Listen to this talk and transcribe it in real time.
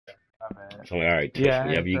So I'm like, alright, Tiff, Yeah,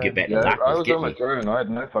 whenever you get back to Yeah, I lockers, was get on my me. drone. I had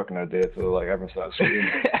no fucking idea till like everyone started shooting.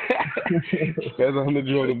 Guys on the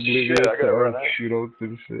drone oblivious Shit, I gotta run out. shootouts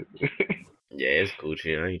and shit. Yeah, it's cool,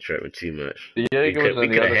 chill. I ain't tripping too much. The Jaeger was We on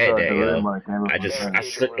the could have other had side of that, the room yo. when I came up. I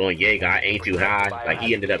slipped on Jaeger. I aimed too high. Like,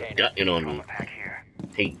 he ended up ducking on me.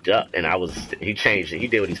 He ducked, and he changed. He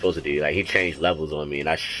did what he's supposed to do. Like, he changed levels on me, and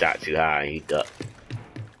I shot too high, and he ducked.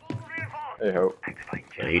 Hey, hope.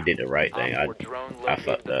 So he did the right thing. I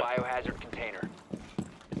fucked up. Biohazard container.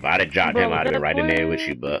 If I'd have dropped him, I'd have been right in there with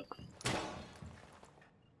you, but.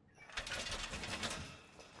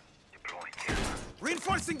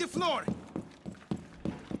 Reinforcing the floor.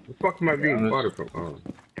 The fuck am I being spotted from? Oh.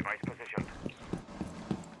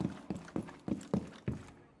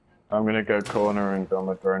 I'm gonna go corner and go on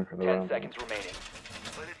my drone for the 10 round. seconds remaining.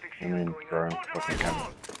 I mean, drone. Fucking camera.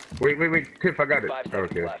 Wait, Tiff, I got it. 5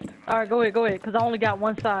 seconds Okay. left. Alright, go ahead, cause I only got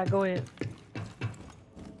one side. Go ahead.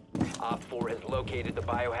 Op 4 has located the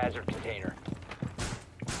biohazard container.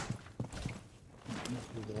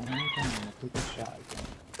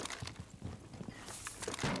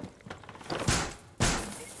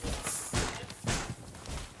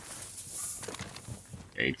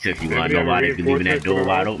 Hey, Tiff, you wanna know why they be leaving that door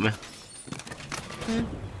wide open?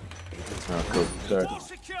 Oh, cool. Sorry.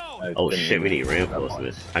 Oh shit, we need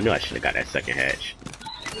reinforcements. I knew I should have got that second hatch.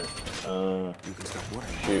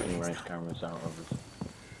 Shooting range cameras out of us.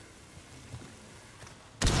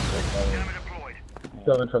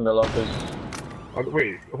 Coming from the lockers. Oh,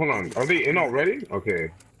 wait, hold on. Are they in already?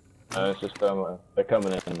 Okay. It's just they're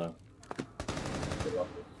coming in though. The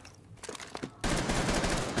lockers.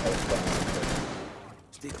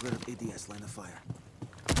 Stay clear of ADS line of fire.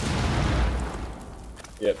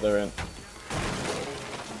 Yep, they're in.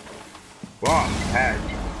 Wow, hatch.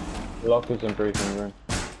 Lockers and briefing room.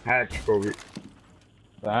 Hatch, Kobe.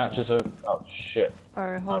 The hatches are. Oh shit.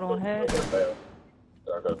 Alright, hold on, head. I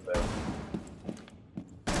gotta fail.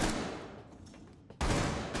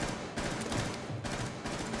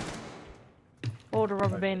 Oh, the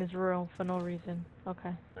rubber band is real for no reason.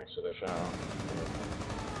 Okay. Thanks for the shout out.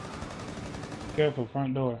 Careful,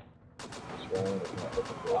 front door.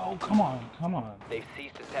 Oh, come on. They've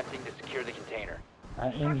ceased attempting to secure the container. I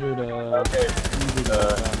injured, Okay.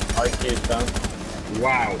 IQ's down.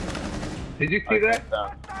 Wow. Did you see that?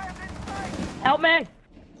 Down. Help me!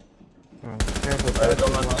 careful. Got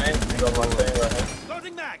my thing right here.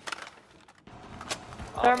 Loading mag.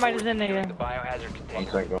 Thermite is in The there. biohazard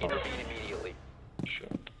container. second. Intervene immediately.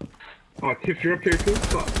 Oh, Tiff, you're up here too?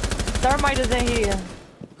 Fuck. Thermite is in here.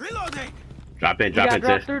 Reloading. Drop in, You gotta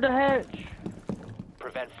drop Tiff. through the hatch.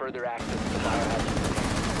 Prevent further access to the biohazard.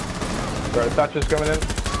 Right, Thatcher's coming in.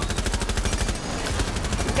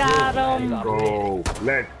 Got him.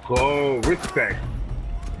 Let's go. Respect.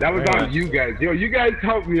 That was on you guys. Yo, you guys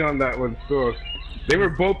helped me on that one, so they were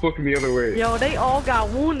both looking the other way. Yo, they all got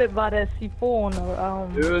wounded by that C4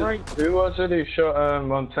 on the right. Who was it who shot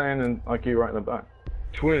Montaigne and IQ right in the back?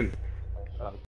 Twin.